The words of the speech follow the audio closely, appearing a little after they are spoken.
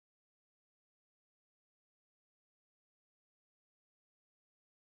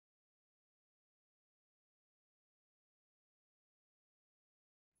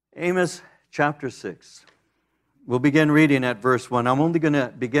Amos chapter 6. We'll begin reading at verse 1. I'm only going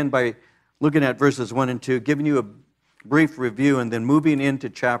to begin by looking at verses 1 and 2, giving you a brief review, and then moving into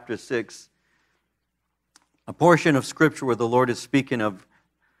chapter 6, a portion of Scripture where the Lord is speaking of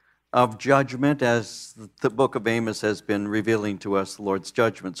judgment, as the book of Amos has been revealing to us the Lord's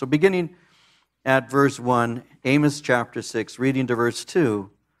judgment. So beginning at verse 1, Amos chapter 6, reading to verse 2.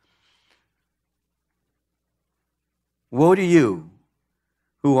 Woe to you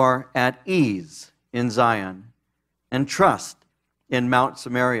who are at ease in Zion and trust in Mount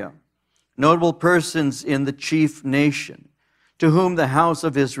Samaria, notable persons in the chief nation, to whom the house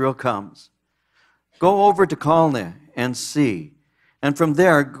of Israel comes. Go over to Calneh and see, and from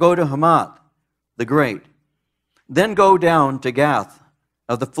there go to Hamath the great. Then go down to Gath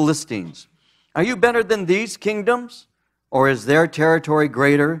of the Philistines. Are you better than these kingdoms, or is their territory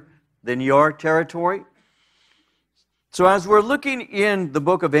greater than your territory? So as we're looking in the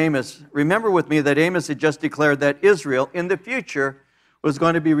book of Amos, remember with me that Amos had just declared that Israel in the future was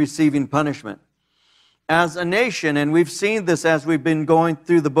going to be receiving punishment. As a nation, and we've seen this as we've been going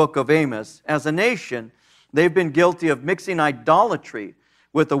through the book of Amos, as a nation, they've been guilty of mixing idolatry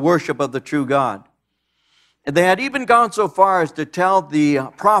with the worship of the true God. And they had even gone so far as to tell the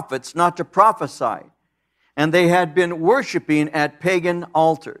prophets not to prophesy. And they had been worshiping at pagan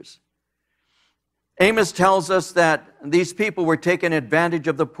altars. Amos tells us that these people were taking advantage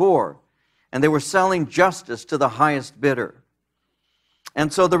of the poor, and they were selling justice to the highest bidder.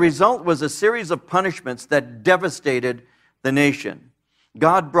 And so the result was a series of punishments that devastated the nation.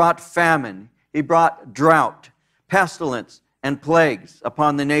 God brought famine, He brought drought, pestilence, and plagues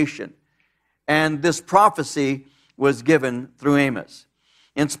upon the nation. And this prophecy was given through Amos.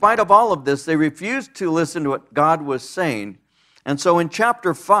 In spite of all of this, they refused to listen to what God was saying. And so in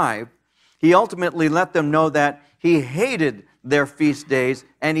chapter 5, He ultimately let them know that He hated their feast days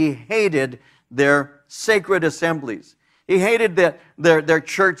and He hated their sacred assemblies. He hated their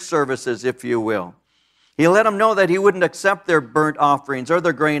church services, if you will. He let them know that He wouldn't accept their burnt offerings or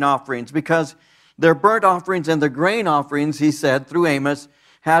their grain offerings, because their burnt offerings and their grain offerings, He said through Amos,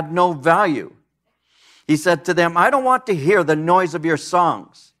 had no value. He said to them, I don't want to hear the noise of your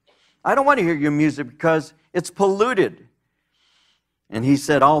songs. I don't want to hear your music because it's polluted. And He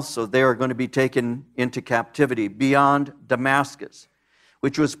said also they are going to be taken into captivity beyond Damascus,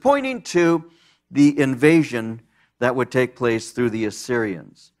 which was pointing to the invasion that would take place through the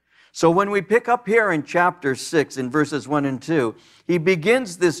Assyrians. So when we pick up here in chapter 6, in verses 1 and 2, he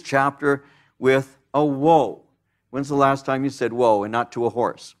begins this chapter with a woe. When's the last time you said woe and not to a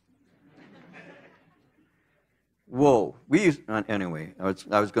horse? Woe. Anyway,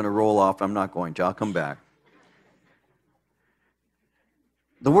 I was going to roll off. I'm not going to. I'll come back.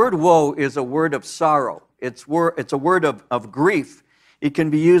 The word woe is a word of sorrow. It's a word of grief. It can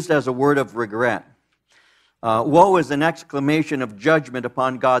be used as a word of regret. Woe is an exclamation of judgment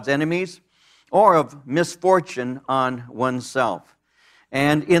upon God's enemies or of misfortune on oneself.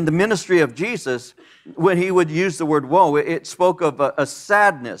 And in the ministry of Jesus, when He would use the word woe, it spoke of a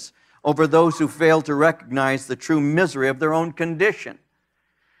sadness over those who fail to recognize the true misery of their own condition.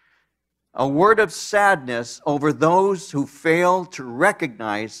 A word of sadness over those who fail to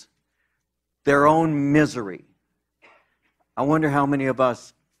recognize their own misery. I wonder how many of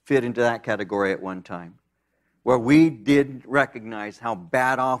us fit into that category at one time, where we didn't recognize how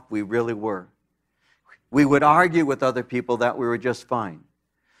bad off we really were. We would argue with other people that we were just fine,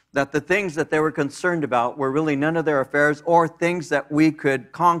 that the things that they were concerned about were really none of their affairs, or things that we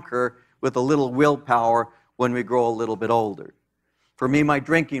could conquer with a little willpower when we grow a little bit older. For me, my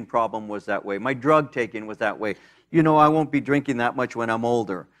drinking problem was that way. My drug taking was that way. You know, I won't be drinking that much when I'm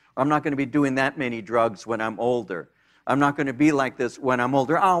older. I'm not going to be doing that many drugs when I'm older. I'm not going to be like this when I'm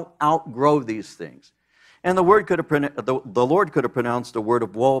older. I'll outgrow these things. And the Lord could have pronounced a word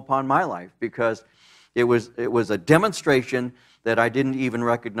of woe upon my life, because it was a demonstration that I didn't even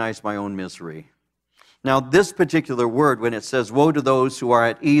recognize my own misery. Now, this particular word, when it says, woe to those who are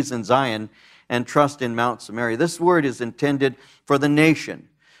at ease in Zion and trust in Mount Samaria, this word is intended for the nation,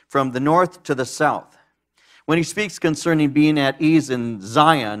 from the north to the south. When he speaks concerning being at ease in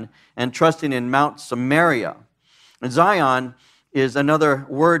Zion and trusting in Mount Samaria, Zion is another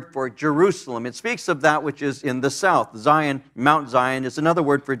word for Jerusalem. It speaks of that which is in the south. Zion, Mount Zion, is another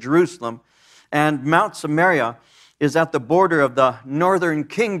word for Jerusalem. And Mount Samaria is at the border of the northern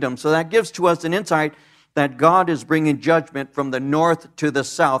kingdom. So that gives to us an insight that God is bringing judgment from the north to the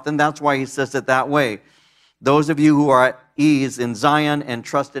south. And that's why he says it that way. Those of you who are at ease in Zion and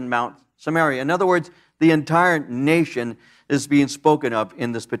trust in Mount Samaria. In other words, the entire nation is being spoken of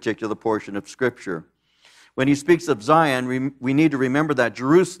in this particular portion of Scripture. When he speaks of Zion, we need to remember that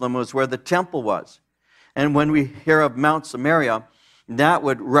Jerusalem was where the temple was. And when we hear of Mount Samaria, that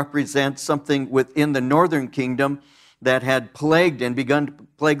would represent something within the northern kingdom that had plagued and begun to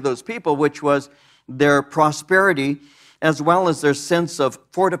plague those people, which was their prosperity as well as their sense of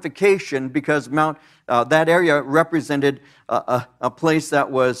fortification, because that area represented a place that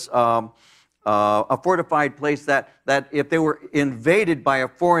was a fortified place that if they were invaded by a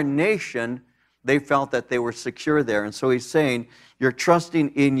foreign nation, they felt that they were secure there. And so he's saying, you're trusting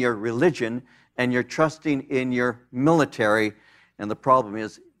in your religion and you're trusting in your military, and the problem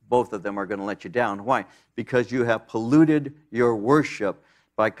is both of them are going to let you down. Why? Because you have polluted your worship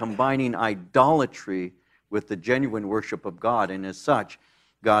by combining idolatry with the genuine worship of God, and as such,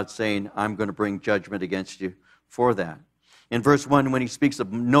 God's saying, I'm going to bring judgment against you for that. In verse 1, when he speaks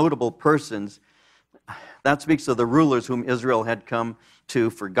of notable persons, that speaks of the rulers whom Israel had come to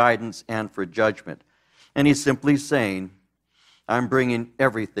for guidance and for judgment. And he's simply saying, I'm bringing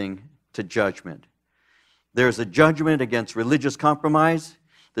everything to judgment. There's a judgment against religious compromise.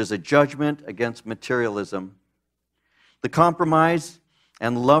 There's a judgment against materialism. The compromise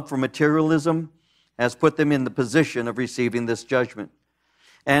and love for materialism has put them in the position of receiving this judgment.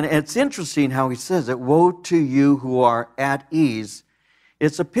 And it's interesting how he says it, woe to you who are at ease.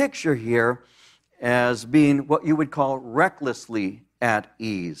 It's a picture here as being what you would call recklessly at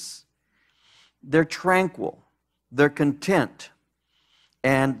ease. They're tranquil, they're content,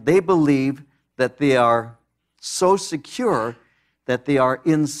 and they believe that they are so secure that they are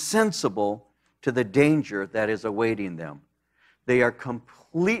insensible to the danger that is awaiting them. They are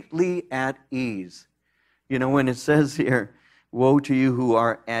completely at ease. You know, when it says here, woe to you who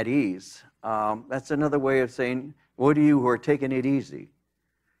are at ease, that's another way of saying, woe to you who are taking it easy,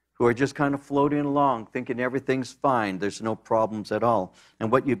 who are just kind of floating along, thinking everything's fine, there's no problems at all.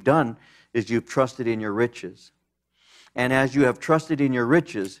 And what you've done is you've trusted in your riches. And as you have trusted in your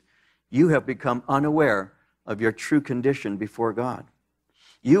riches, you have become unaware of your true condition before God.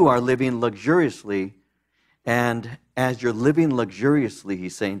 You are living luxuriously, and as you're living luxuriously,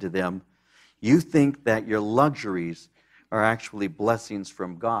 he's saying to them, you think that your luxuries are actually blessings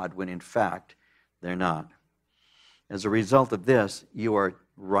from God, when in fact, they're not. As a result of this, you are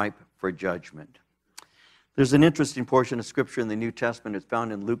ripe for judgment. There's an interesting portion of Scripture in the New Testament. It's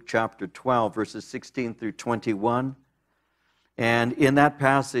found in Luke chapter 12, verses 16 through 21. And in that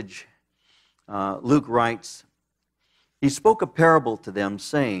passage, Luke writes, he spoke a parable to them,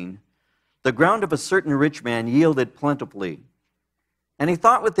 saying, the ground of a certain rich man yielded plentifully. And he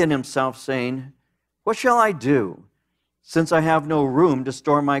thought within himself, saying, what shall I do, since I have no room to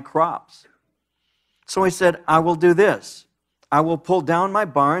store my crops? So he said, I will do this. I will pull down my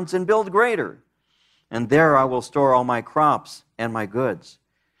barns and build greater, and there I will store all my crops and my goods.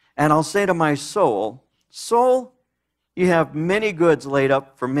 And I'll say to my soul, soul, you have many goods laid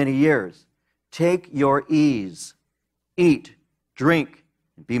up for many years. Take your ease, eat, drink,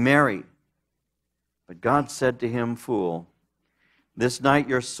 and be merry. But God said to him, fool, this night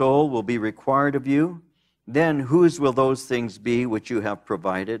your soul will be required of you. Then whose will those things be which you have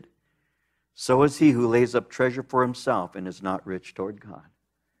provided? So is he who lays up treasure for himself and is not rich toward God.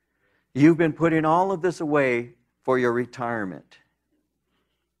 You've been putting all of this away for your retirement,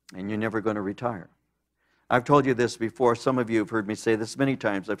 and you're never going to retire. I've told you this before. Some of you have heard me say this many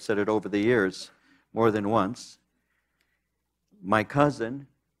times. I've said it over the years, more than once. My cousin,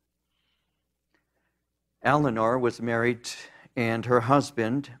 Eleanor, was married, and her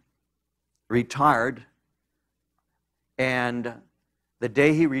husband retired. And the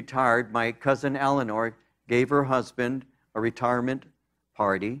day he retired, my cousin Eleanor gave her husband a retirement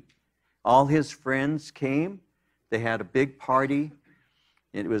party. All his friends came. They had a big party.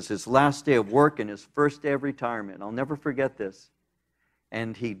 It was his last day of work and his first day of retirement. I'll never forget this.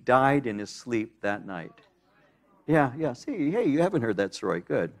 And he died in his sleep that night. Yeah. See, hey, you haven't heard that story.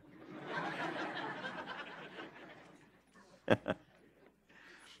 Good.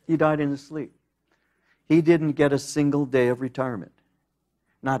 He died in his sleep. He didn't get a single day of retirement.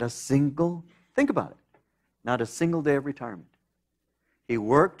 Not a single, think about it, not a single day of retirement. He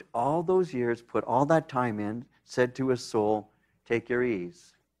worked all those years, put all that time in, said to his soul, take your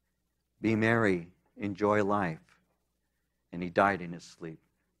ease, be merry, enjoy life. And he died in his sleep.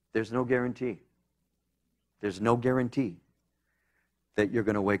 There's no guarantee. There's no guarantee that you're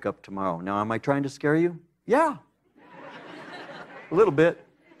going to wake up tomorrow. Now, am I trying to scare you? Yeah. A little bit.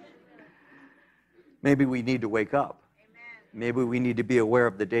 Maybe we need to wake up. Maybe we need to be aware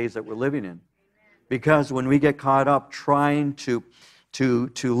of the days that we're living in. Because when we get caught up trying to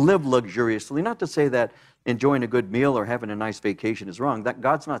live luxuriously, not to say that enjoying a good meal or having a nice vacation is wrong. That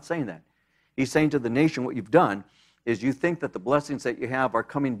God's not saying that. He's saying to the nation, what you've done is you think that the blessings that you have are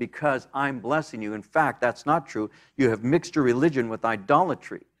coming because I'm blessing you. In fact, that's not true. You have mixed your religion with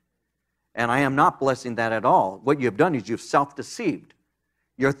idolatry. And I am not blessing that at all. What you have done is you've self-deceived.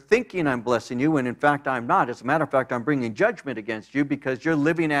 You're thinking I'm blessing you, when in fact I'm not. As a matter of fact, I'm bringing judgment against you because you're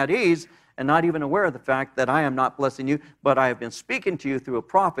living at ease and not even aware of the fact that I am not blessing you, but I have been speaking to you through a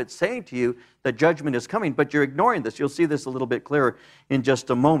prophet, saying to you that judgment is coming, but you're ignoring this. You'll see this a little bit clearer in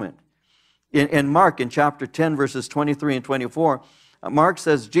just a moment. In Mark, in chapter 10, verses 23 and 24, Mark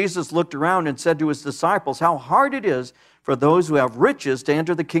says, Jesus looked around and said to his disciples, how hard it is for those who have riches to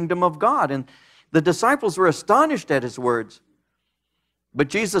enter the kingdom of God. And the disciples were astonished at his words. But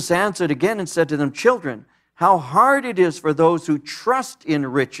Jesus answered again and said to them, children, how hard it is for those who trust in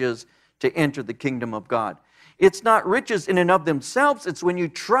riches to enter the kingdom of God. It's not riches in and of themselves. It's when you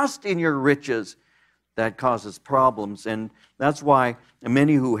trust in your riches that causes problems. And that's why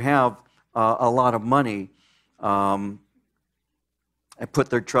many who have a lot of money put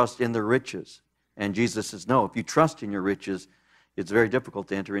their trust in their riches. And Jesus says, no, if you trust in your riches, it's very difficult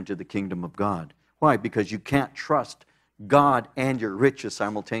to enter into the kingdom of God. Why? Because you can't trust God and your riches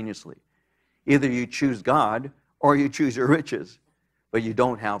simultaneously. Either you choose God or you choose your riches, but you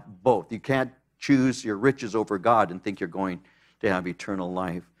don't have both. You can't choose your riches over God and think you're going to have eternal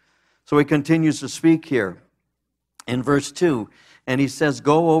life. So he continues to speak here in verse 2, and he says,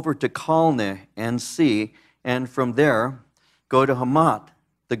 go over to Calne and see, and from there go to Hamath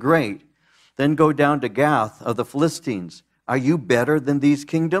the Great, then go down to Gath of the Philistines. Are you better than these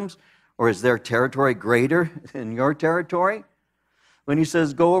kingdoms? Or is their territory greater than your territory? When he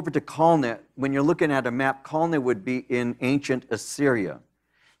says go over to Calne, when you're looking at a map, Calne would be in ancient Assyria.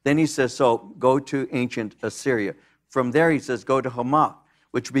 Then he says, so go to ancient Assyria. From there he says go to Hamath,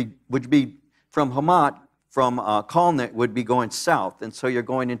 which would be from Hamath, from Calne would be going south. And so you're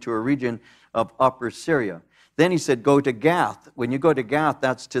going into a region of Upper Syria. Then he said go to Gath. When you go to Gath,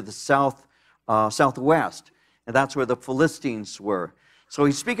 that's to the southwest. And that's where the Philistines were. So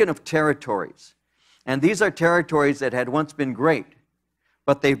he's speaking of territories. And these are territories that had once been great,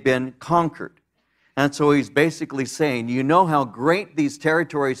 but they've been conquered. And so he's basically saying, you know how great these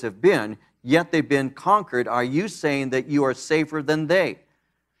territories have been, yet they've been conquered. Are you saying that you are safer than they?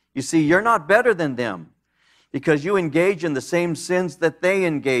 You see, you're not better than them because you engage in the same sins that they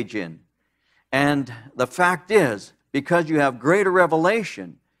engage in. And the fact is, because you have greater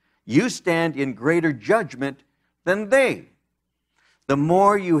revelation, you stand in greater judgment than they. The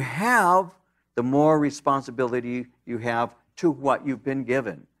more you have, the more responsibility you have to what you've been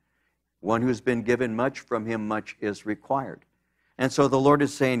given. One who's been given much, from him much is required. And so the Lord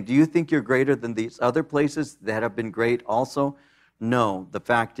is saying, do you think you're greater than these other places that have been great also? No, the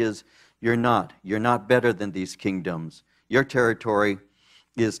fact is you're not. You're not better than these kingdoms. Your territory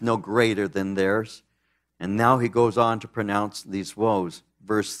is no greater than theirs. And now he goes on to pronounce these woes.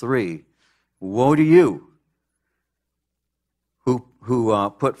 Verse 3, woe to you who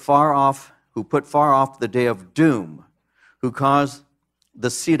put far off the day of doom, who cause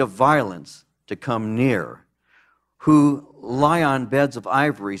the seat of violence to come near, who lie on beds of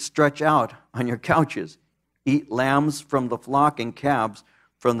ivory, stretch out on your couches, eat lambs from the flock and calves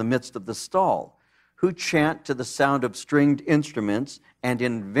from the midst of the stall, who chant to the sound of stringed instruments and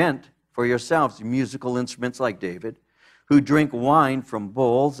invent for yourselves musical instruments like David, who drink wine from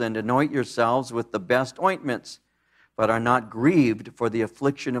bowls and anoint yourselves with the best ointments, but are not grieved for the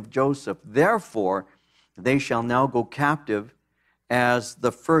affliction of Joseph. Therefore, they shall now go captive as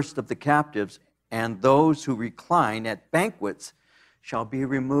the first of the captives, and those who recline at banquets shall be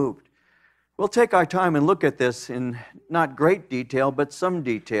removed. We'll take our time and look at this in not great detail, but some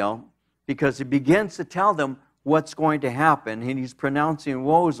detail, because he begins to tell them what's going to happen, and he's pronouncing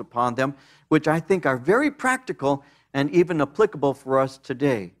woes upon them, which I think are very practical and even applicable for us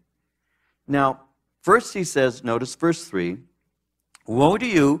today. Now, first he says, notice verse 3, woe to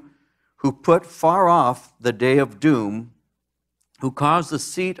you who put far off the day of doom, who cause the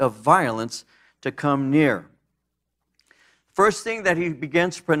seat of violence to come near. First thing that he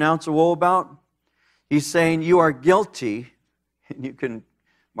begins to pronounce a woe about, he's saying you are guilty, and you can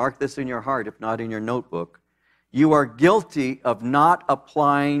mark this in your heart if not in your notebook, you are guilty of not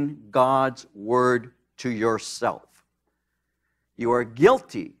applying God's word to yourself. You are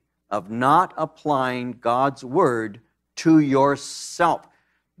guilty of not applying God's word to yourself.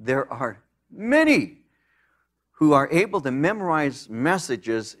 There are many who are able to memorize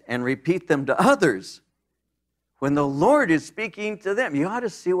messages and repeat them to others when the Lord is speaking to them. You ought to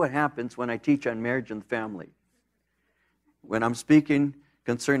see what happens when I teach on marriage and family. When I'm speaking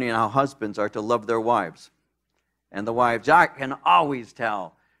concerning how husbands are to love their wives. And the wives, I can always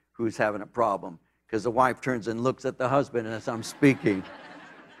tell who's having a problem, because the wife turns and looks at the husband as I'm speaking.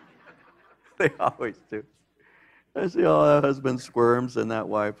 They always do. I see how that husband squirms and that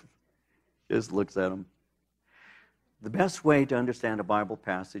wife just looks at him. The best way to understand a Bible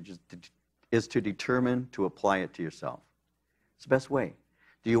passage is to determine to apply it to yourself. It's the best way.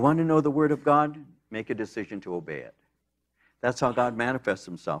 Do you want to know the Word of God? Make a decision to obey it. That's how God manifests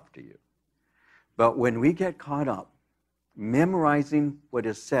himself to you. But when we get caught up memorizing what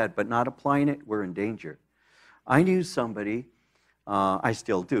is said but not applying it, we're in danger. I knew somebody, I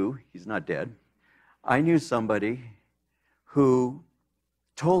still do, he's not dead. I knew somebody who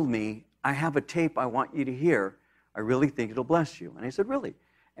told me, I have a tape I want you to hear. I really think it'll bless you. And I said, really?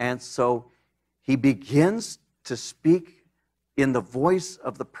 And so he begins to speak in the voice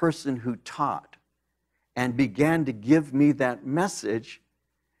of the person who taught and began to give me that message.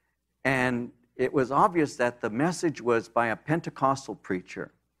 And it was obvious that the message was by a Pentecostal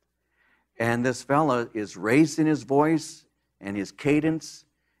preacher. And this fella is raising his voice and his cadence,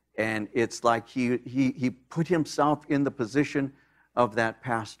 and it's like he put himself in the position of that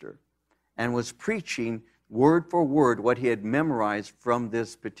pastor and was preaching word for word what he had memorized from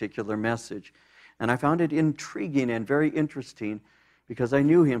this particular message. And I found it intriguing and very interesting because I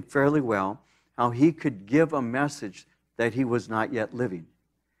knew him fairly well, how he could give a message that he was not yet living.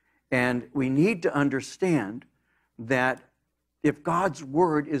 And we need to understand that if God's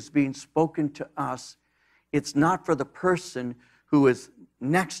word is being spoken to us, it's not for the person who is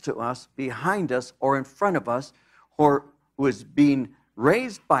next to us, behind us, or in front of us, or who is being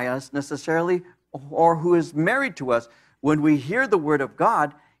raised by us necessarily, or who is married to us. When we hear the word of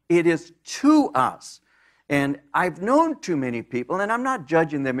God, it is to us. And I've known too many people, and I'm not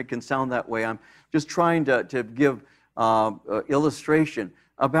judging them, it can sound that way. I'm just trying to give illustration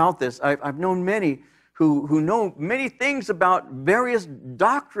about this. I've known many who know many things about various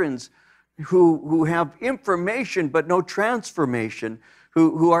doctrines, who have information but no transformation,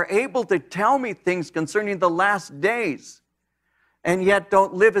 who are able to tell me things concerning the last days, and yet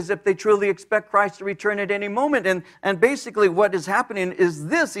don't live as if they truly expect Christ to return at any moment. And basically what is happening is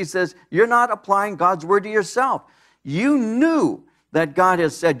this. He says, you're not applying God's word to yourself. You knew that God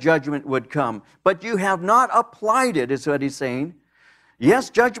has said judgment would come, but you have not applied it, is what he's saying. Yes,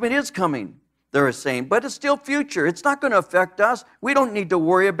 judgment is coming, they're saying, but it's still future. It's not going to affect us. We don't need to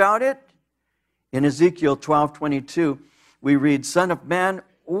worry about it. In Ezekiel 12:22, we read, Son of man,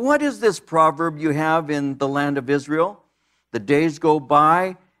 what is this proverb you have in the land of Israel? The days go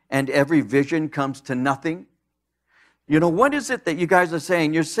by and every vision comes to nothing. You know, what is it that you guys are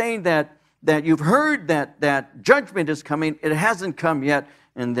saying? You're saying that you've heard that judgment is coming. It hasn't come yet,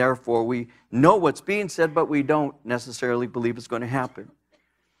 and therefore we know what's being said, but we don't necessarily believe it's going to happen.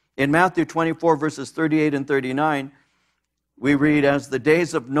 In Matthew 24, verses 38 and 39, we read, As the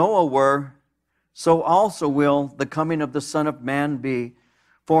days of Noah were, so also will the coming of the Son of Man be.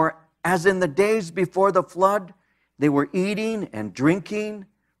 For as in the days before the flood, they were eating and drinking,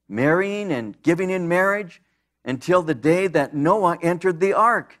 marrying and giving in marriage, until the day that Noah entered the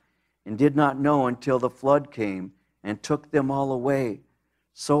ark, and did not know until the flood came and took them all away.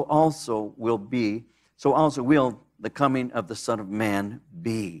 So also will the coming of the Son of Man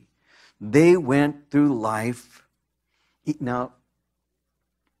be. They went through life. Now,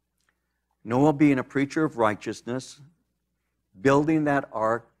 Noah being a preacher of righteousness, building that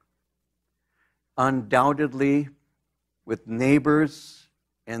ark, undoubtedly with neighbors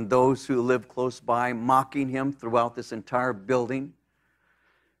and those who live close by mocking him throughout this entire building.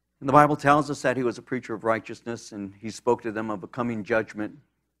 And the Bible tells us that he was a preacher of righteousness, and he spoke to them of a coming judgment.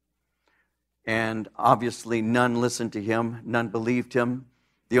 And obviously none listened to him, none believed him.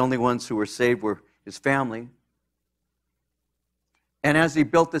 The only ones who were saved were his family. And as he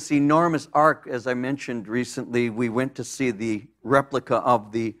built this enormous ark, as I mentioned recently, we went to see the replica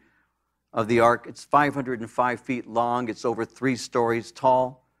of the ark. It's 505 feet long. It's over 3 stories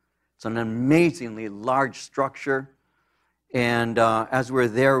tall. It's an amazingly large structure. And as we're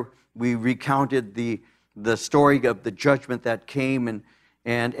there, we recounted the story of the judgment that came.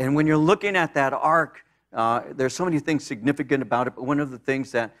 And when you're looking at that ark, there's so many things significant about it. But one of the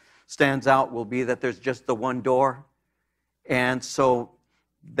things that stands out will be that there's just the one door. And so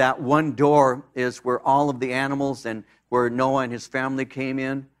that one door is where all of the animals and where Noah and his family came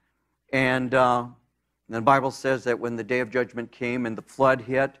in. And the Bible says that when the day of judgment came and the flood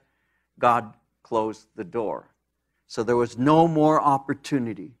hit, God closed the door. So there was no more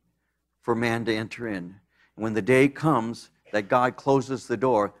opportunity for man to enter in. When the day comes that God closes the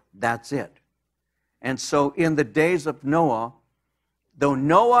door, that's it. And so in the days of Noah, Though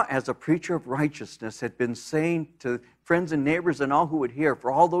Noah, as a preacher of righteousness, had been saying to friends and neighbors and all who would hear for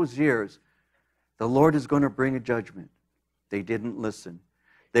all those years, the Lord is going to bring a judgment. They didn't listen.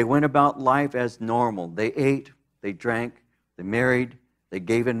 They went about life as normal. They ate, they drank, they married, they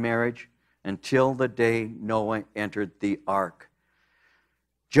gave in marriage, until the day Noah entered the ark.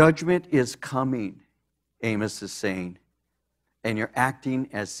 Judgment is coming, Amos is saying, and you're acting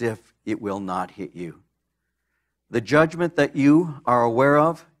as if it will not hit you. The judgment that you are aware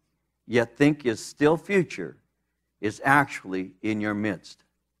of, yet think is still future, is actually in your midst.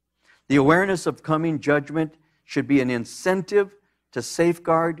 The awareness of coming judgment should be an incentive to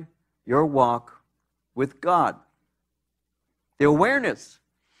safeguard your walk with God. The awareness.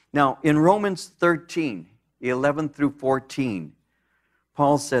 Now, in Romans 13, 11 through 14,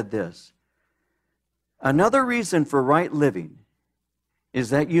 Paul said this, another reason for right living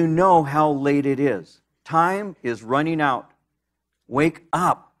is that you know how late it is. Time is running out. Wake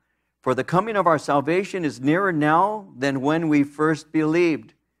up, for the coming of our salvation is nearer now than when we first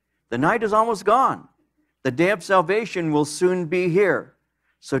believed. The night is almost gone. The day of salvation will soon be here.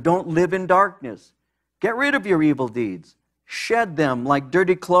 So don't live in darkness. Get rid of your evil deeds. Shed them like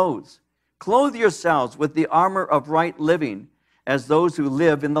dirty clothes. Clothe yourselves with the armor of right living as those who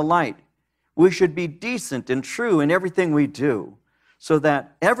live in the light. We should be decent and true in everything we do, so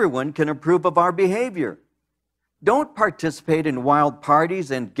that everyone can approve of our behavior. Don't participate in wild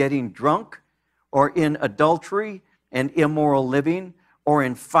parties and getting drunk, or in adultery and immoral living, or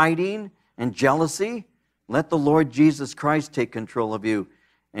in fighting and jealousy. Let the Lord Jesus Christ take control of you,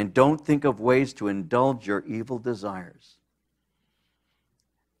 and don't think of ways to indulge your evil desires.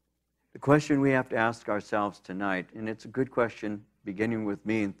 The question we have to ask ourselves tonight, and it's a good question beginning with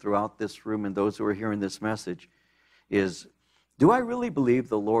me and throughout this room and those who are hearing this message, is, do I really believe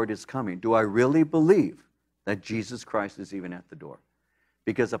the Lord is coming? Do I really believe that Jesus Christ is even at the door?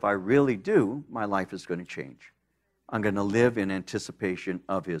 Because if I really do, my life is going to change. I'm going to live in anticipation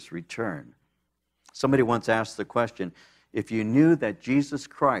of His return. Somebody once asked the question, if you knew that Jesus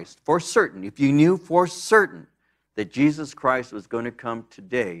Christ, for certain, if you knew for certain that Jesus Christ was going to come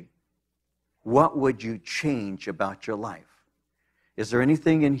today, what would you change about your life? Is there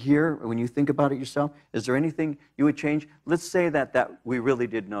anything in here, when you think about it yourself, is there anything you would change? Let's say that we really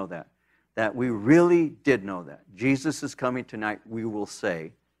did know that we really did know that. Jesus is coming tonight, we will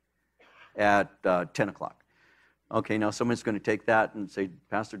say, at 10 o'clock. Okay, now someone's going to take that and say,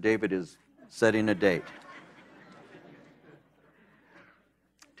 Pastor David is setting a date.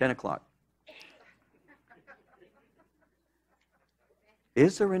 10 o'clock.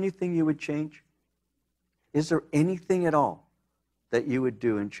 Is there anything you would change? Is there anything at all that you would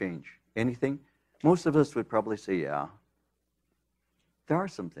do and change? Anything? Most of us would probably say, yeah. There are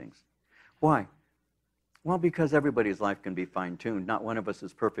some things. Why? Well, because everybody's life can be fine-tuned. Not one of us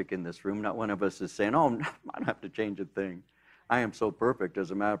is perfect in this room. Not one of us is saying, oh, I don't have to change a thing. I am so perfect.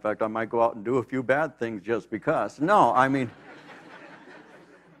 As a matter of fact, I might go out and do a few bad things just because. No, I mean,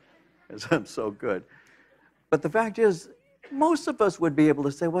 I'm so good. But the fact is, most of us would be able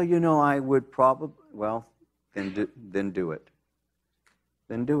to say, well, you know, I would probably, well, then do it.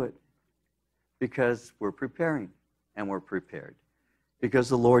 Then do it. Because we're preparing, and we're prepared. Because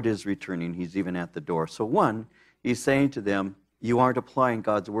the Lord is returning. He's even at the door. So one, He's saying to them, you aren't applying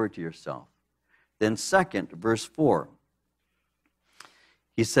God's word to yourself. Then second, verse 4,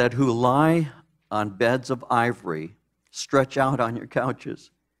 He said, who lie on beds of ivory, stretch out on your couches,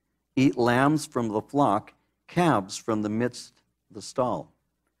 eat lambs from the flock, calves from the midst of the stall.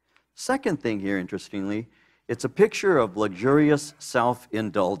 Second thing here, interestingly, it's a picture of luxurious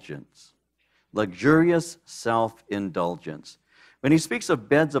self-indulgence. Luxurious self-indulgence. When he speaks of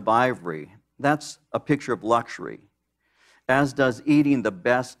beds of ivory, that's a picture of luxury, as does eating the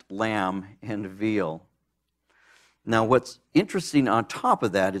best lamb and veal. Now, what's interesting on top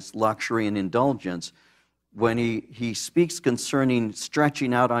of that is luxury and indulgence. When he speaks concerning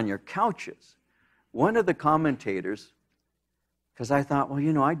stretching out on your couches, one of the commentators, because I thought, well,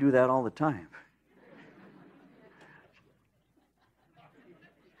 you know, I do that all the time.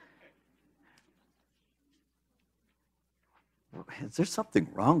 Is there something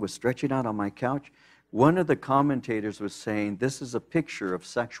wrong with stretching out on my couch? One of the commentators was saying this is a picture of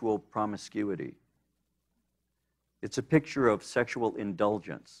sexual promiscuity. It's a picture of sexual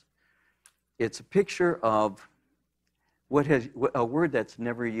indulgence. It's a picture of a word that's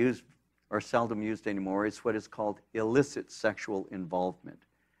never used or seldom used anymore. It's what is called illicit sexual involvement.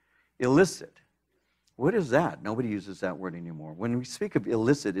 Illicit. What is that? Nobody uses that word anymore. When we speak of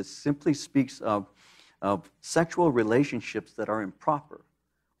illicit, it simply speaks of sexual relationships that are improper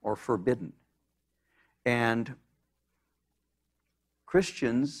or forbidden. And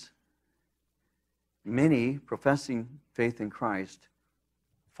Christians, many professing faith in Christ,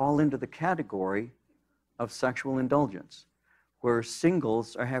 fall into the category of sexual indulgence, where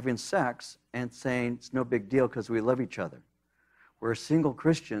singles are having sex and saying it's no big deal because we love each other. Where single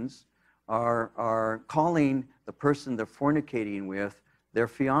Christians are calling the person they're fornicating with their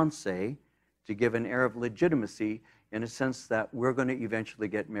fiancé to give an air of legitimacy in a sense that we're going to eventually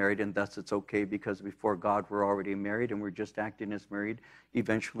get married, and thus it's okay because before God we're already married and we're just acting as married.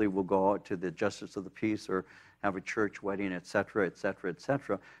 Eventually we'll go out to the justice of the peace or have a church wedding, etc., etc.,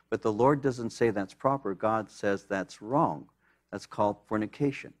 etc. But the Lord doesn't say that's proper. God says that's wrong. That's called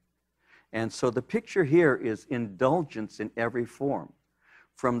fornication. And so the picture here is indulgence in every form,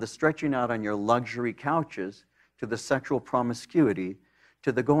 from the stretching out on your luxury couches to the sexual promiscuity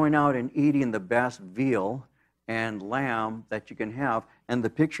to the going out and eating the best veal and lamb that you can have. And the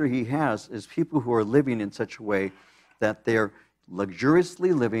picture he has is people who are living in such a way that they're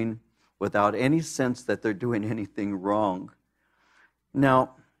luxuriously living without any sense that they're doing anything wrong.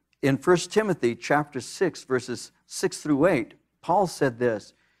 Now, in 1 Timothy chapter 6, verses 6 through 8, Paul said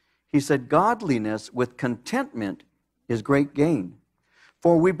this. He said, "Godliness with contentment is great gain.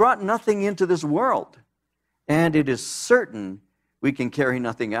 For we brought nothing into this world, and it is certain we can carry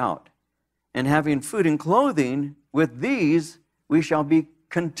nothing out. And having food and clothing, with these we shall be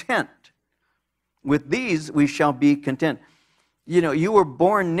content." With these we shall be content. You know, you were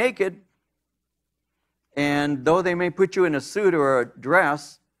born naked, and though they may put you in a suit or a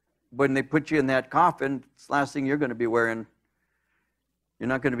dress, when they put you in that coffin, it's the last thing you're going to be wearing. You're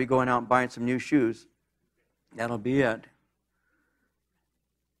not going to be going out and buying some new shoes. That'll be it.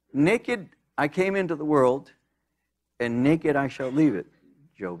 Naked I came into the world, and naked I shall leave it,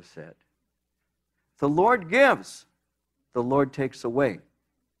 Job said. The Lord gives, the Lord takes away.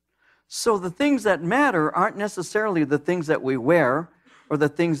 So the things that matter aren't necessarily the things that we wear or the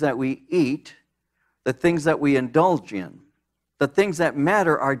things that we eat, the things that we indulge in. The things that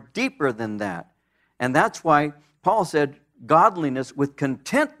matter are deeper than that. And that's why Paul said, godliness with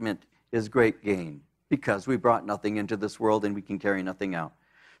contentment is great gain, because we brought nothing into this world and we can carry nothing out.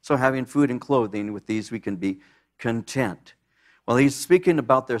 So having food and clothing, with these we can be content. Well, he's speaking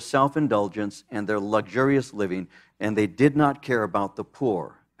about their self-indulgence and their luxurious living, and they did not care about the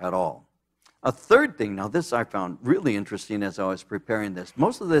poor at all. A third thing, now this I found really interesting as I was preparing this.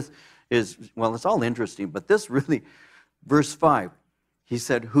 Most of this is, well, it's all interesting, but this really, verse 5, he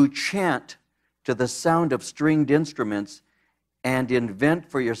said, "Who chant to the sound of stringed instruments and invent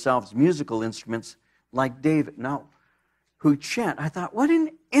for yourselves musical instruments like David." Now, who chant, I thought, what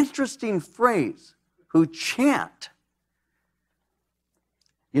an interesting phrase, who chant.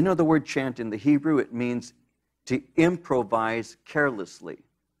 You know the word chant in the Hebrew? It means to improvise carelessly.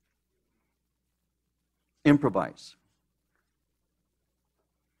 Improvise.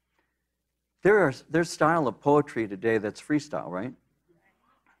 There's style of poetry today that's freestyle, right?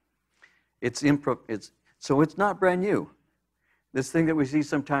 So it's not brand new. This thing that we see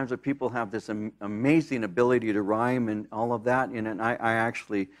sometimes where people have this amazing ability to rhyme and all of that, and I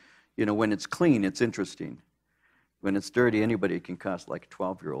actually, you know, when it's clean, it's interesting. When it's dirty, anybody can cuss, like a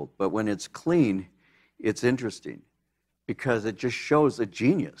 12-year-old. But when it's clean, it's interesting because it just shows a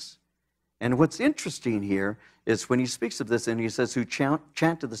genius. And what's interesting here is when he speaks of this and he says, "Who chant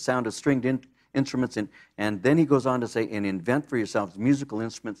to the sound of stringed instruments," and then he goes on to say, "and invent for yourselves musical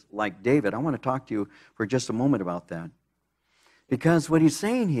instruments like David." I want to talk to you for just a moment about that. Because what he's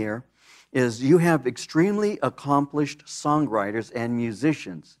saying here is you have extremely accomplished songwriters and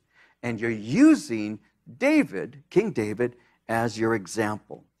musicians, and you're using David, King David, as your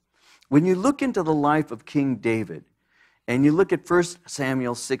example. When you look into the life of King David, and you look at 1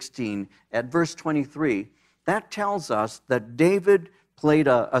 Samuel 16, at verse 23, that tells us that David played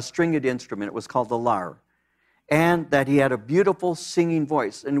a stringed instrument. It was called the lyre, and that he had a beautiful singing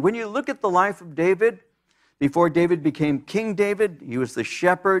voice. And when you look at the life of David, before David became King David, he was the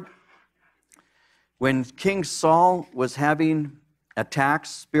shepherd. When King Saul was having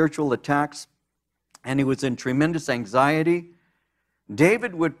attacks, spiritual attacks, and he was in tremendous anxiety,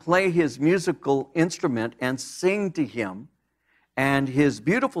 David would play his musical instrument and sing to him, and his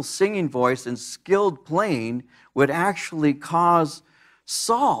beautiful singing voice and skilled playing would actually cause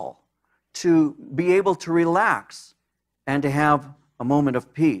Saul to be able to relax and to have a moment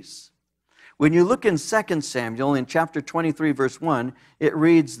of peace. When you look in 2 Samuel, in chapter 23, verse 1, it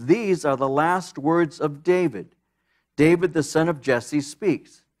reads, "These are the last words of David. David, the son of Jesse,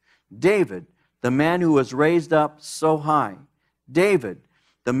 speaks. David, the man who was raised up so high. David,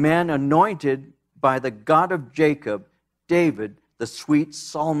 the man anointed by the God of Jacob. David, the sweet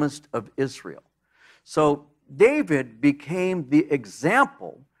psalmist of Israel." So David became the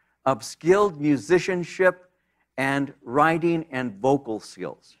example of skilled musicianship and writing and vocal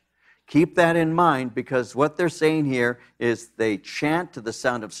skills. Keep that in mind, because what they're saying here is they chant to the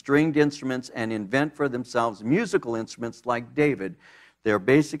sound of stringed instruments and invent for themselves musical instruments like David. They're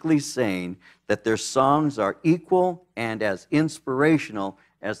basically saying that their songs are equal and as inspirational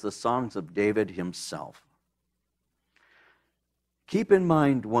as the songs of David himself. Keep in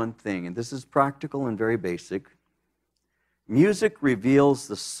mind one thing, and this is practical and very basic. Music reveals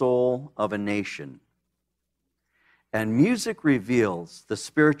the soul of a nation, and music reveals the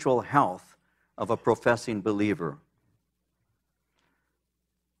spiritual health of a professing believer.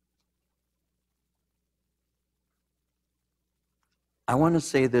 I want to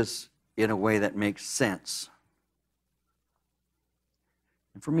say this in a way that makes sense.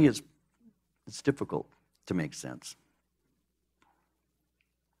 And for me, it's difficult to make sense,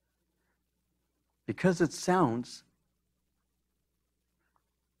 because it sounds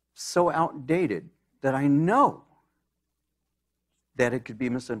so outdated that I know that it could be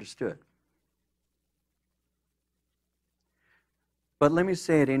misunderstood. But let me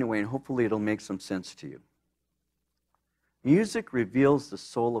say it anyway, and hopefully it'll make some sense to you. Music reveals the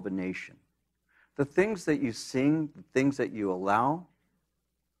soul of a nation. The things that you sing, the things that you allow,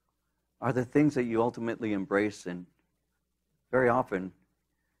 are the things that you ultimately embrace and very often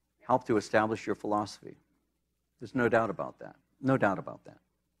help to establish your philosophy. There's no doubt about that. No doubt about that.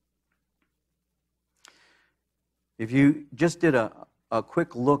 If you just did a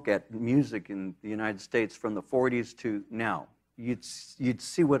quick look at music in the United States from the 40s to now, you'd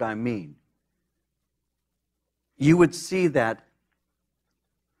see what I mean. You would see that,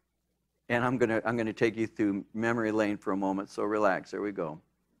 and I'm gonna take you through memory lane for a moment, so relax, there we go.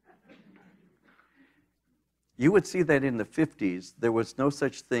 You would see that in the 50s, there was no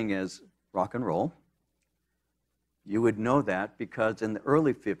such thing as rock and roll. You would know that because in the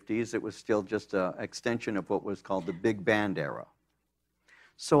early 50s, it was still just an extension of what was called the big band era.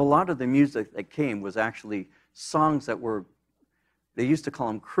 So a lot of the music that came was actually songs that were, they used to call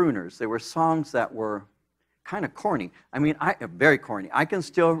them crooners. They were songs that were kind of corny. I mean, very corny. I can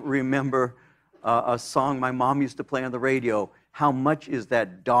still remember a song my mom used to play on the radio, "How Much Is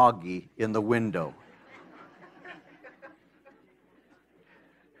That Doggy in the Window?"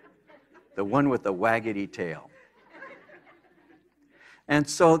 The one with the waggity tail. And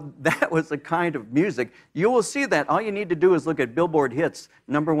so that was the kind of music. You will see that. All you need to do is look at Billboard hits,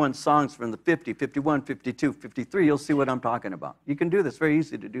 #1 songs from the 50, 51, 52, 53. You'll see what I'm talking about. You can do this. Very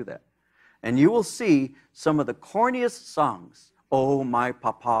easy to do that. And you will see some of the corniest songs. "Oh, My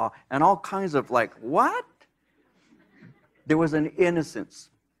Papa," and all kinds of like, what? There was an innocence.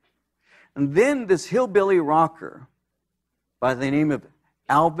 And then this hillbilly rocker by the name of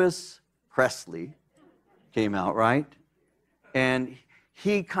Elvis Presley came out, right? And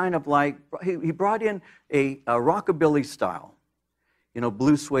he kind of like, he brought in a rockabilly style, you know,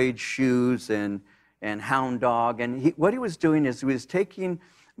 blue suede shoes and hound dog. And what he was doing is he was taking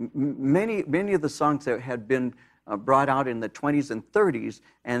many of the songs that had been brought out in the 20s and 30s,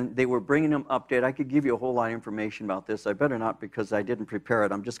 and they were bringing them updated. I could give you a whole lot of information about this. I better not, because I didn't prepare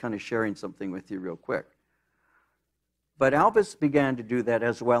it. I'm just kind of sharing something with you real quick. But Elvis began to do that,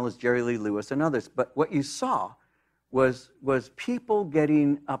 as well as Jerry Lee Lewis and others. But what you saw was people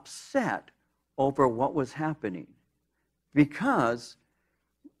getting upset over what was happening, because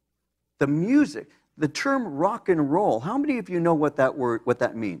the music, the term rock and roll, how many of you know what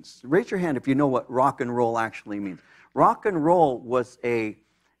that means? Raise your hand if you know what rock and roll actually means. Rock and roll was a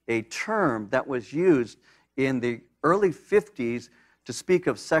term that was used in the early 50s to speak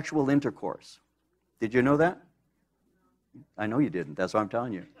of sexual intercourse. Did you know that? I know you didn't. That's what I'm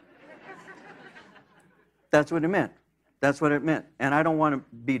telling you. That's what it meant. That's what it meant. And I don't want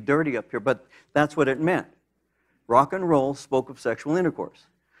to be dirty up here, but that's what it meant. Rock and roll spoke of sexual intercourse.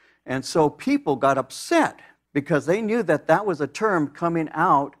 And so people got upset because they knew that that was a term coming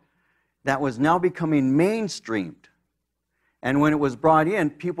out that was now becoming mainstreamed. And when it was brought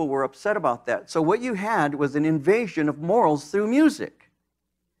in, people were upset about that. So what you had was an invasion of morals through music.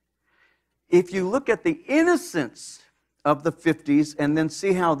 If you look at the innocence of the 50s and then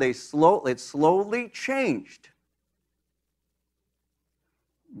see how it slowly changed,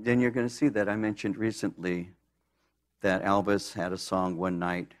 then you're going to see that I mentioned recently that Elvis had a song, "One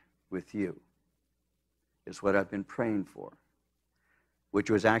Night with You," is what I've been praying for, which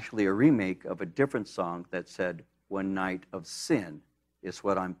was actually a remake of a different song that said, "One night of sin is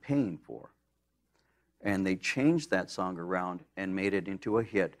what I'm paying for." And they changed that song around and made it into a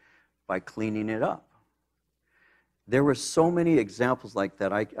hit by cleaning it up. There were so many examples like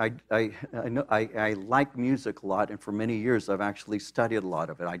that. I like music a lot, and for many years I've actually studied a lot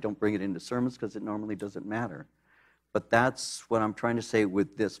of it. I don't bring it into sermons because it normally doesn't matter. But that's what I'm trying to say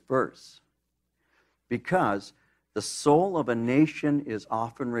with this verse. Because the soul of a nation is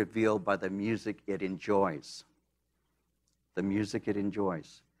often revealed by the music it enjoys. The music it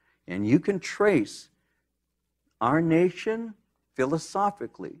enjoys. And you can trace our nation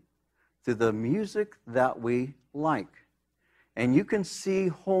philosophically through the music that we like. And you can see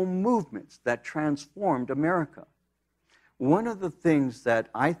whole movements that transformed America. One of the things that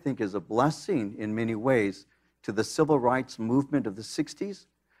I think is a blessing in many ways to the civil rights movement of the 60s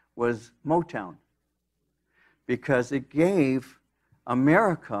was Motown. Because it gave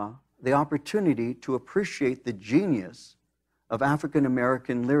America the opportunity to appreciate the genius of African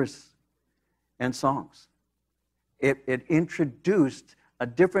American lyrics and songs. It introduced a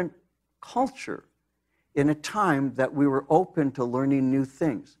different culture in a time that we were open to learning new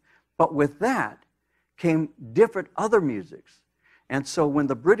things. But with that came different other musics. And so when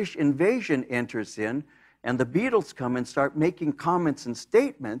the British invasion enters in and the Beatles come and start making comments and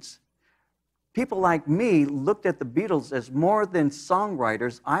statements, people like me looked at the Beatles as more than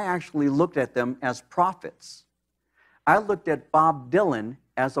songwriters. I actually looked at them as prophets. I looked at Bob Dylan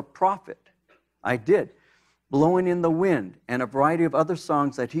as a prophet. I did. Blowing in the Wind and a variety of other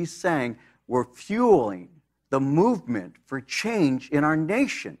songs that he sang were fueling the movement for change in our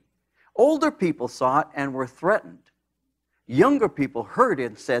nation. Older people saw it and were threatened. Younger people heard it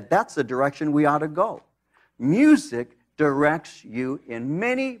and said, that's the direction we ought to go. Music directs you in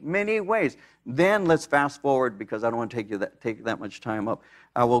many, many ways. Then let's fast forward, because I don't want to take that much time up.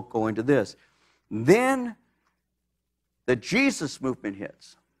 I will go into this. Then the Jesus movement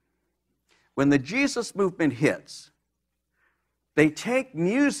hits. When the Jesus movement hits, they take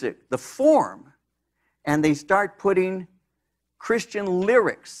music, the form, and they start putting Christian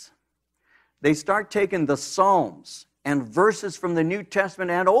lyrics. They start taking the Psalms and verses from the New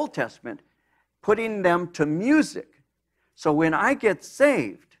Testament and Old Testament, putting them to music. So when I get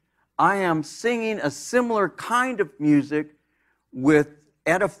saved, I am singing a similar kind of music with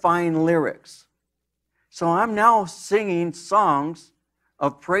edifying lyrics. So I'm now singing songs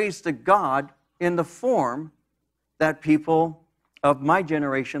of praise to God in the form that people of my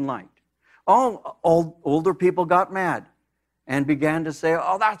generation liked. Older people got mad and began to say,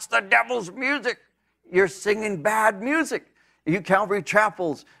 oh, that's the devil's music. You're singing bad music. You Calvary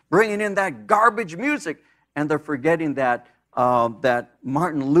chapels bringing in that garbage music. And they're forgetting that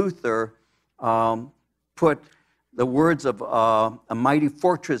Martin Luther put the words of a mighty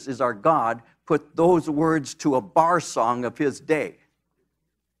fortress is our God, put those words to a bar song of his day.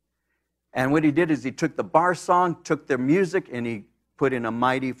 And what he did is he took the bar song, took their music, and he put in a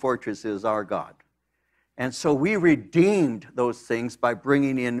mighty fortress is our God. And so we redeemed those things by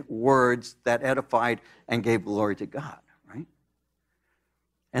bringing in words that edified and gave glory to God, right?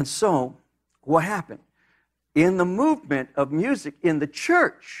 And so what happened? In the movement of music in the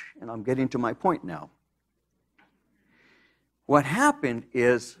church, and I'm getting to my point now, what happened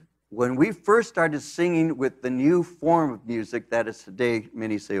is when we first started singing with the new form of music that is today,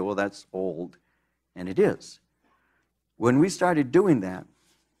 many say, well, that's old, and it is. When we started doing that,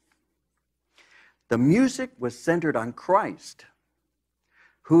 the music was centered on Christ,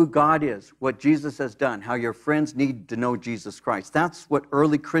 who God is, what Jesus has done, how your friends need to know Jesus Christ. That's what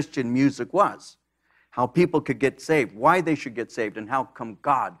early Christian music was, how people could get saved, why they should get saved, and how come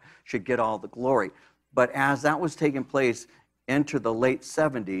God should get all the glory. But as that was taking place, enter the late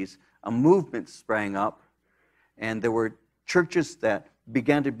 70s, a movement sprang up, and there were churches that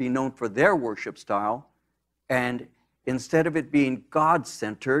began to be known for their worship style, and instead of it being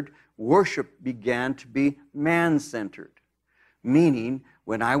God-centered, worship began to be man-centered. Meaning,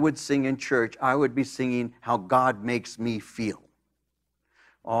 when I would sing in church, I would be singing how God makes me feel.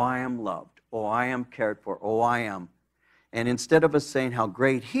 Oh, I am loved. Oh, I am cared for. Oh, I am. And instead of us saying how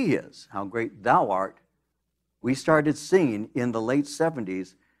great He is, how great Thou art, we started singing in the late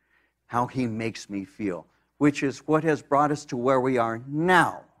 70s how He makes me feel, which is what has brought us to where we are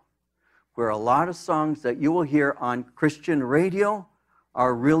now, where a lot of songs that you will hear on Christian radio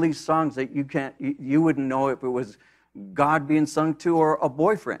are really songs that you wouldn't know if it was God being sung to or a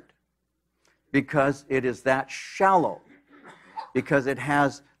boyfriend, because it is that shallow, because it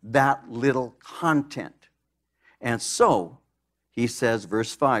has that little content. And so, he says,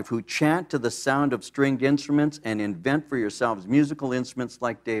 verse 5, who chant to the sound of stringed instruments and invent for yourselves musical instruments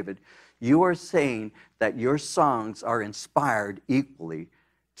like David. You are saying that your songs are inspired equally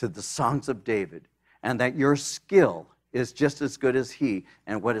to the songs of David, and that your skill is just as good as he.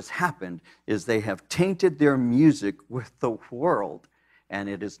 And what has happened is they have tainted their music with the world, and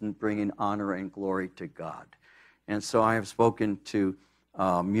it isn't bringing honor and glory to God. And so I have spoken to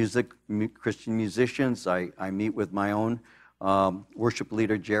Christian musicians. I meet with my own worship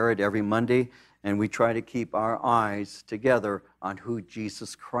leader, Jared, every Monday, and we try to keep our eyes together on who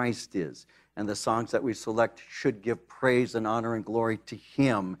Jesus Christ is. And the songs that we select should give praise and honor and glory to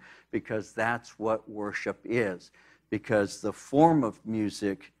him, because that's what worship is. Because the form of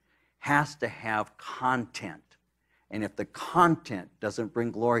music has to have content. And if the content doesn't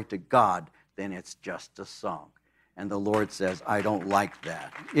bring glory to God, then it's just a song. And the Lord says, I don't like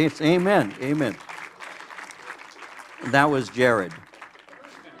that. It's amen, amen. That was Jared.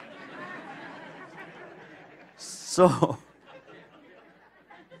 So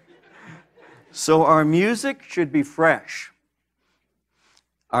our music should be fresh.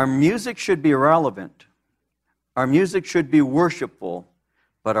 Our music should be relevant. Our music should be worshipful,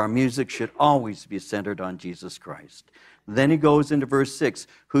 but our music should always be centered on Jesus Christ. Then he goes into verse 6,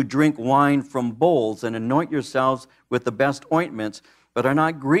 who drink wine from bowls and anoint yourselves with the best ointments, but are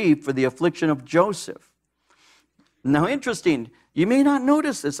not grieved for the affliction of Joseph. Now, interesting, you may not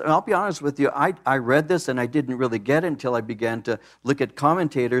notice this. I'll be honest with you, I read this and I didn't really get it until I began to look at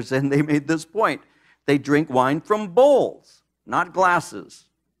commentators, and they made this point. They drink wine from bowls, not glasses.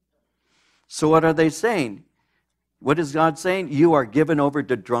 So what are they saying? What is God saying? You are given over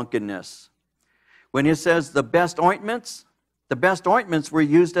to drunkenness. When he says the best ointments were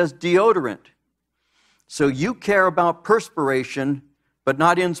used as deodorant. So you care about perspiration, but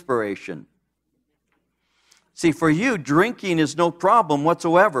not inspiration. See, for you, drinking is no problem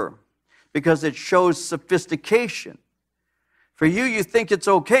whatsoever, because it shows sophistication. For you, you think it's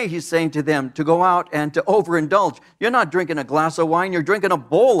okay, he's saying to them, to go out and to overindulge. You're not drinking a glass of wine, you're drinking a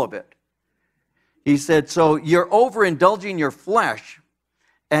bowl of it. He said, so you're overindulging your flesh,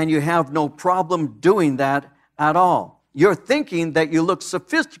 and you have no problem doing that at all. You're thinking that you look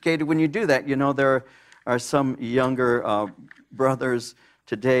sophisticated when you do that. You know, there are some younger brothers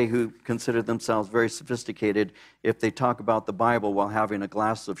today who consider themselves very sophisticated if they talk about the Bible while having a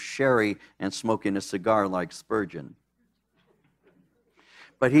glass of sherry and smoking a cigar like Spurgeon.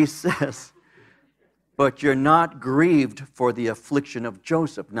 But he says, but you're not grieved for the affliction of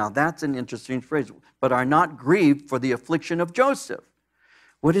Joseph. Now that's an interesting phrase. But are not grieved for the affliction of Joseph.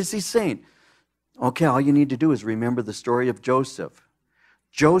 What is he saying? Okay, all you need to do is remember the story of Joseph.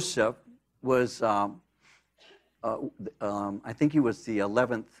 Joseph was, I think he was the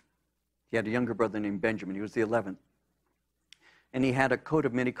 11th. He had a younger brother named Benjamin. He was the 11th. And he had a coat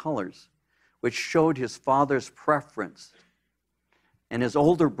of many colors, which showed his father's preference. And his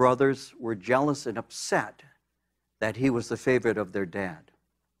older brothers were jealous and upset that he was the favorite of their dad.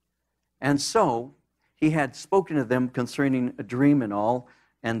 And so he had spoken to them concerning a dream and all,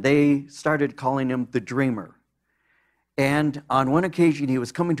 and they started calling him the dreamer. And on one occasion, he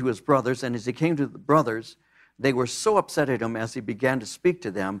was coming to his brothers, and as he came to the brothers, they were so upset at him as he began to speak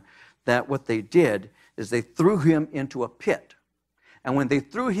to them that what they did is they threw him into a pit. And when they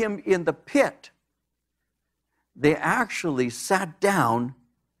threw him in the pit, they actually sat down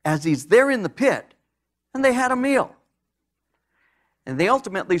as he's there in the pit, and they had a meal. And they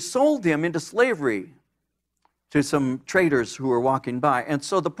ultimately sold him into slavery to some traders who were walking by. And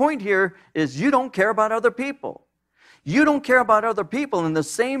so the point here is you don't care about other people. You don't care about other people in the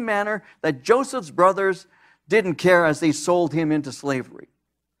same manner that Joseph's brothers didn't care as they sold him into slavery.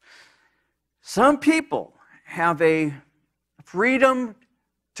 Some people have a freedom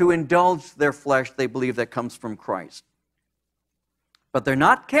to indulge their flesh they believe that comes from Christ. But they're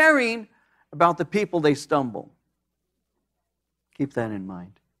not caring about the people they stumble. Keep that in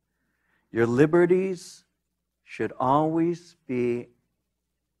mind. Your liberties should always be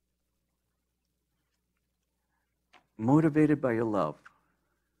motivated by your love.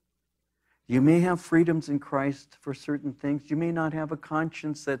 You may have freedoms in Christ for certain things. You may not have a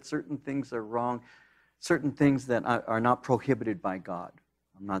conscience that certain things are wrong, certain things that are not prohibited by God.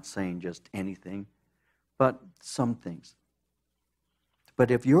 I'm not saying just anything, but some things. But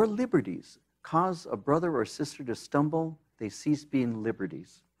if your liberties cause a brother or sister to stumble, they cease being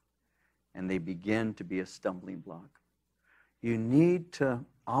liberties, and they begin to be a stumbling block. You need to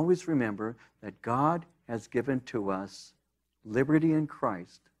always remember that God has given to us liberty in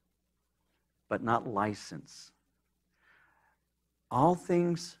Christ, but not license. All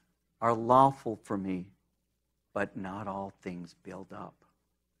things are lawful for me, but not all things build up.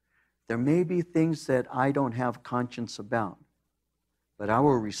 There may be things that I don't have conscience about, but I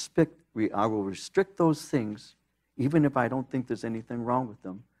will restrict those things, even if I don't think there's anything wrong with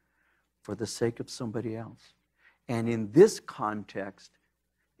them, for the sake of somebody else. And in this context,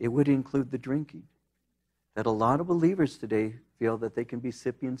 it would include the drinking. That a lot of believers today feel that they can be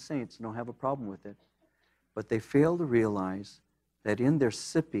sipping saints and don't have a problem with it. But they fail to realize that in their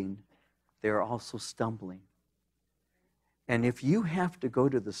sipping, they are also stumbling. And if you have to go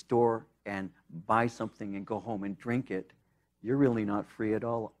to the store and buy something and go home and drink it, you're really not free at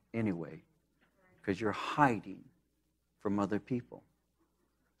all anyway, because you're hiding from other people.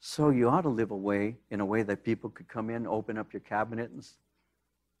 So you ought to live in a way that people could come in, open up your cabinet.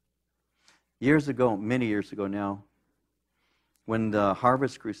 Years ago, many years ago now, when the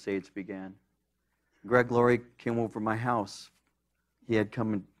Harvest Crusades began, Greg Laurie came over my house. He had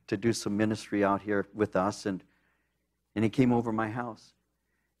come to do some ministry out here with us, and he came over my house.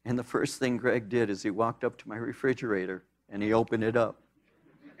 And the first thing Greg did is he walked up to my refrigerator and he opened it up.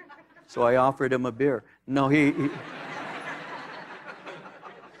 So I offered him a beer. No, he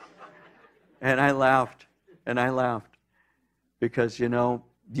and I laughed, because, you know,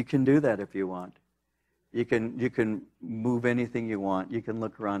 you can do that if you want. You can move anything you want. You can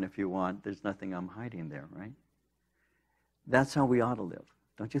look around if you want. There's nothing I'm hiding there, right? That's how we ought to live,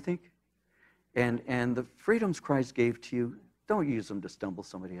 don't you think? And the freedoms Christ gave to you, don't use them to stumble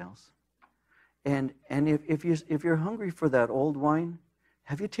somebody else. And if you're hungry for that old wine,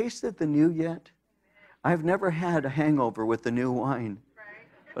 have you tasted the new yet? I've never had a hangover with the new wine,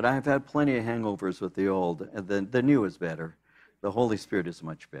 but I've had plenty of hangovers with the old. The new is better. The Holy Spirit is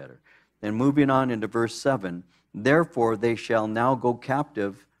much better. Then moving on into verse 7, therefore they shall now go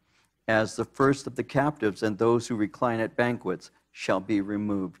captive as the first of the captives, and those who recline at banquets shall be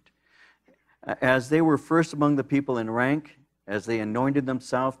removed. As they were first among the people in rank, as they anointed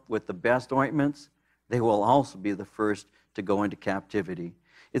themselves with the best ointments, they will also be the first to go into captivity.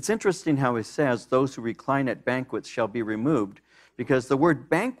 It's interesting how it says, those who recline at banquets shall be removed, because the word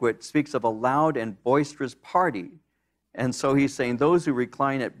banquet speaks of a loud and boisterous party. And so he's saying, those who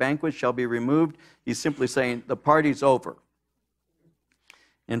recline at banquets shall be removed. He's simply saying, the party's over.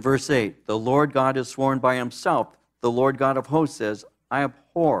 In verse 8, the Lord God has sworn by himself, the Lord God of hosts says, I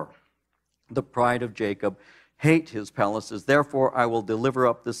abhor the pride of Jacob, hate his palaces, therefore I will deliver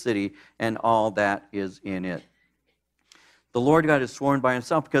up the city and all that is in it. The Lord God has sworn by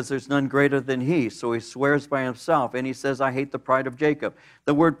himself because there's none greater than he, so he swears by himself, and he says, I hate the pride of Jacob.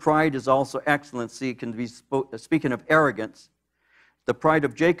 The word pride is also excellency. It can be speaking of arrogance. The pride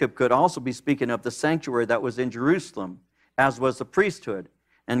of Jacob could also be speaking of the sanctuary that was in Jerusalem, as was the priesthood.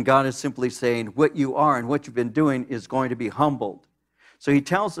 And God is simply saying, what you are and what you've been doing is going to be humbled. So he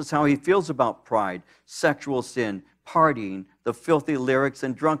tells us how he feels about pride, sexual sin, partying, the filthy lyrics,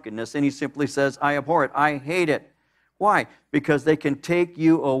 and drunkenness. And he simply says, I abhor it. I hate it. Why? Because they can take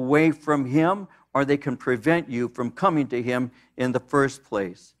you away from him, or they can prevent you from coming to him in the first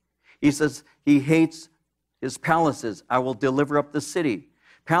place. He says he hates his palaces. I will deliver up the city.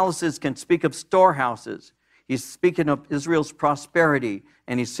 Palaces can speak of storehouses. He's speaking of Israel's prosperity,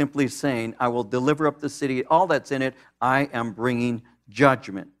 and he's simply saying, I will deliver up the city. All that's in it, I am bringing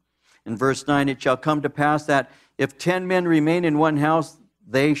judgment. In verse 9, it shall come to pass that if 10 men remain in one house,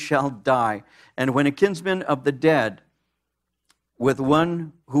 they shall die. And when a kinsman of the dead, with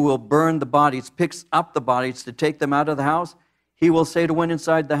one who will burn the bodies, picks up the bodies to take them out of the house, he will say to one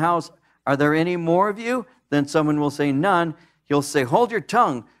inside the house, are there any more of you? Then someone will say, none. He'll say, hold your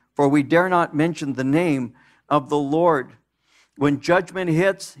tongue, for we dare not mention the name of the Lord. When judgment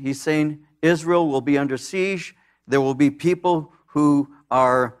hits, he's saying Israel will be under siege. There will be people who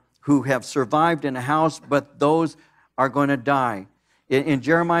have survived in a house, but those are going to die. In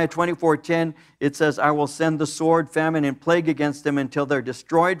Jeremiah 24:10, it says, I will send the sword, famine, and plague against them until they're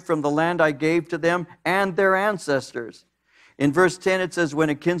destroyed from the land I gave to them and their ancestors. In verse 10, it says, when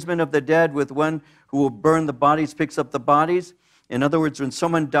a kinsman of the dead with one who will burn the bodies picks up the bodies. In other words, when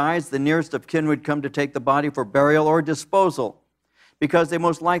someone dies, the nearest of kin would come to take the body for burial or disposal. Because they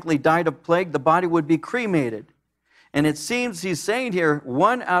most likely died of plague, the body would be cremated. And it seems he's saying here,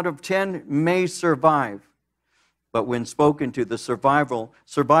 1 out of 10 may survive. But when spoken to, the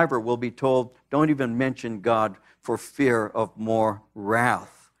survivor will be told, don't even mention God for fear of more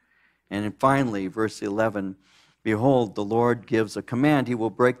wrath. And finally, verse 11, behold, the Lord gives a command. He will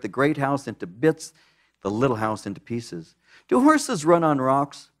break the great house into bits, the little house into pieces. Do horses run on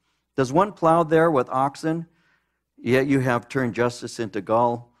rocks? Does one plow there with oxen? Yet you have turned justice into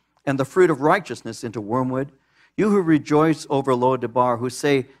gall, and the fruit of righteousness into wormwood. You who rejoice over Lo-debar, who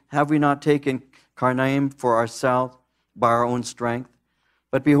say, have we not taken Karnaim for ourselves by our own strength?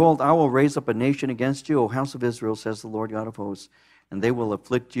 But behold, I will raise up a nation against you, O house of Israel, says the Lord God of hosts, and they will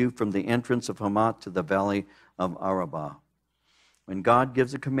afflict you from the entrance of Hamath to the valley of Arabah. When God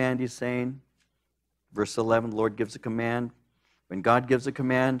gives a command, he's saying, Verse 11, the Lord gives a command. When God gives a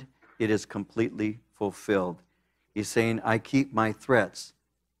command, it is completely fulfilled. He's saying, I keep my threats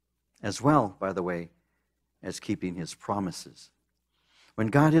as well, by the way, as keeping his promises. When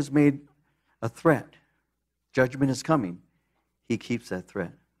God has made a threat, judgment is coming, he keeps that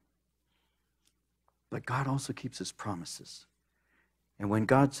threat. But God also keeps his promises. And when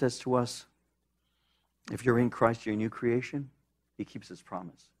God says to us, if you're in Christ, you're a new creation, he keeps his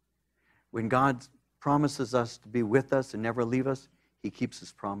promise. When God promises us to be with us and never leave us, he keeps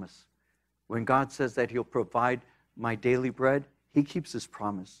his promise. When God says that he'll provide my daily bread, he keeps his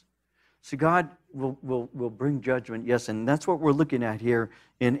promise. So God will bring judgment, yes, and that's what we're looking at here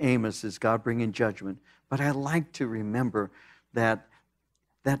in Amos, is God bringing judgment. But I like to remember that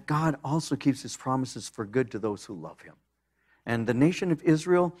God also keeps his promises for good to those who love him. And the nation of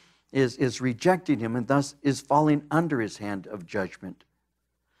Israel is rejecting him and thus is falling under his hand of judgment.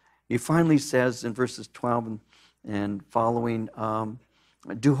 He finally says in verses 12 and following,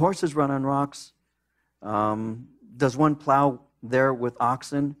 do horses run on rocks? Does one plow there with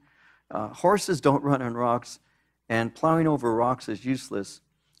oxen? Horses don't run on rocks, and plowing over rocks is useless.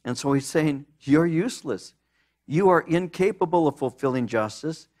 And so he's saying, you're useless. You are incapable of fulfilling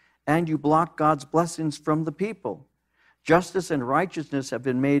justice, and you block God's blessings from the people. Justice and righteousness have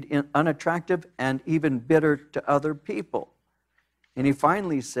been made unattractive and even bitter to other people. And he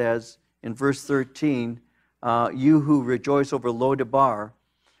finally says in verse 13, you who rejoice over Lo-debar,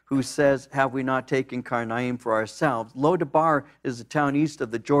 who says, have we not taken Karnaim for ourselves? Lo-debar is a town east of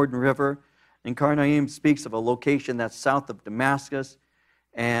the Jordan River, and Karnaim speaks of a location that's south of Damascus,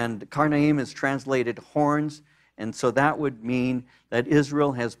 and Karnaim is translated horns, and so that would mean that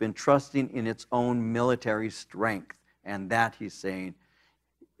Israel has been trusting in its own military strength, and that, he's saying,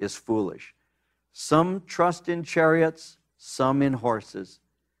 is foolish. Some trust in chariots, some in horses,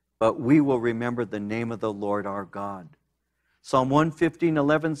 but we will remember the name of the Lord our God. Psalm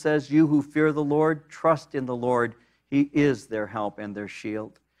 115:11 says, you who fear the Lord, trust in the Lord. He is their help and their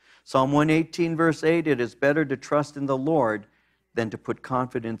shield. Psalm 118, verse 8, it is better to trust in the Lord than to put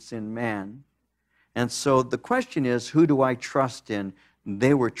confidence in man. And so the question is, who do I trust in?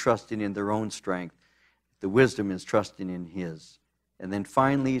 They were trusting in their own strength. The wisdom is trusting in his. And then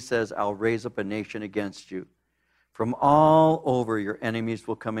finally he says, I'll raise up a nation against you. From all over your enemies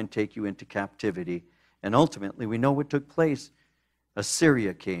will come and take you into captivity. And ultimately, we know what took place.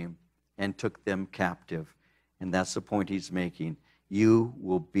 Assyria came and took them captive. And that's the point he's making. You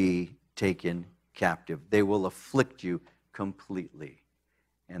will be taken captive. They will afflict you completely.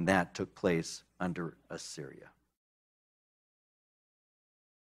 And that took place under Assyria.